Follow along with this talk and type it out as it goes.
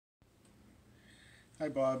Hi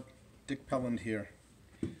Bob, Dick Pelland here.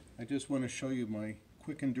 I just want to show you my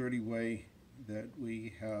quick and dirty way that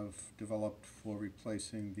we have developed for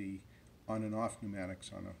replacing the on and off pneumatics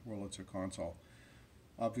on a Wurlitzer console.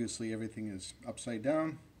 Obviously everything is upside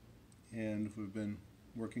down, and we've been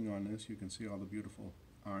working on this. You can see all the beautiful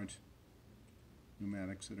Arndt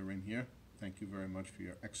pneumatics that are in here. Thank you very much for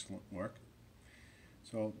your excellent work.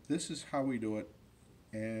 So this is how we do it,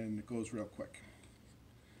 and it goes real quick.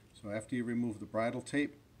 So after you remove the bridle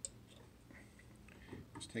tape,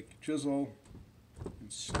 just take your chisel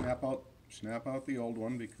and snap out the old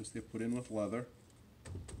one, because they're put in with leather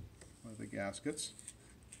gaskets.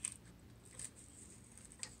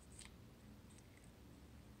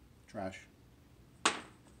 Trash.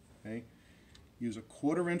 Okay. Use a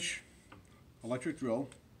 1/4 inch electric drill.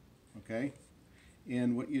 Okay.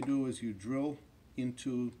 And what you do is you drill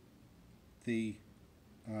into the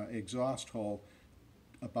exhaust hole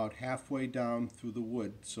about halfway down through the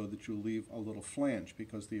wood, so that you leave a little flange,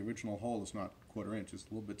 because the original hole is not 1/4 inch, it's a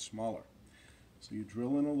little bit smaller. So you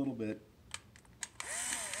drill in a little bit.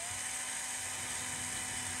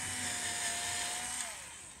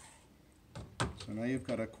 So now you've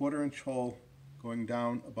got a 1/4 inch hole going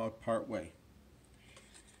down about part way.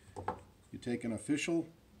 You take an official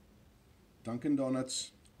Dunkin'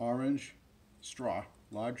 Donuts orange straw,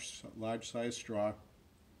 large size straw,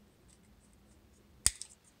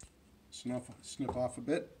 snip off a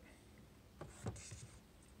bit.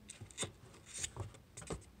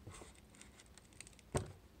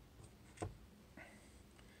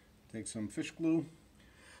 Take some fish glue,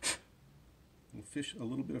 a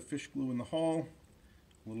little bit of fish glue in the hole,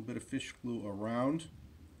 a little bit of fish glue around.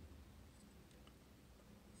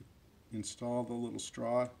 Install the little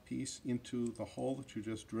straw piece into the hole that you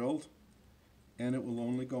just drilled, and it will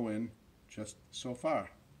only go in just so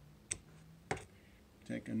far.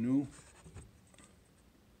 Take a new,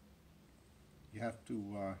 you have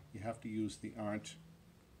to use the Arndt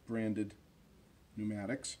branded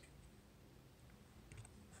pneumatics.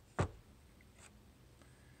 Put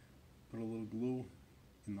a little glue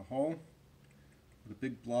in the hole, put a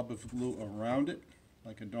big blob of glue around it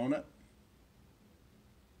like a donut.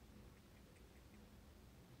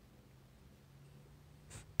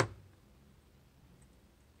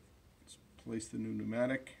 Let's place the new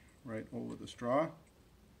pneumatic right over the straw.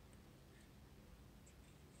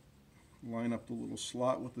 Line up the little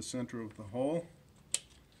slot with the center of the hole,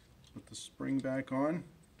 put the spring back on,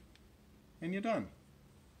 and you're done.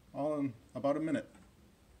 All in about a minute.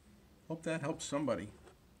 Hope that helps somebody.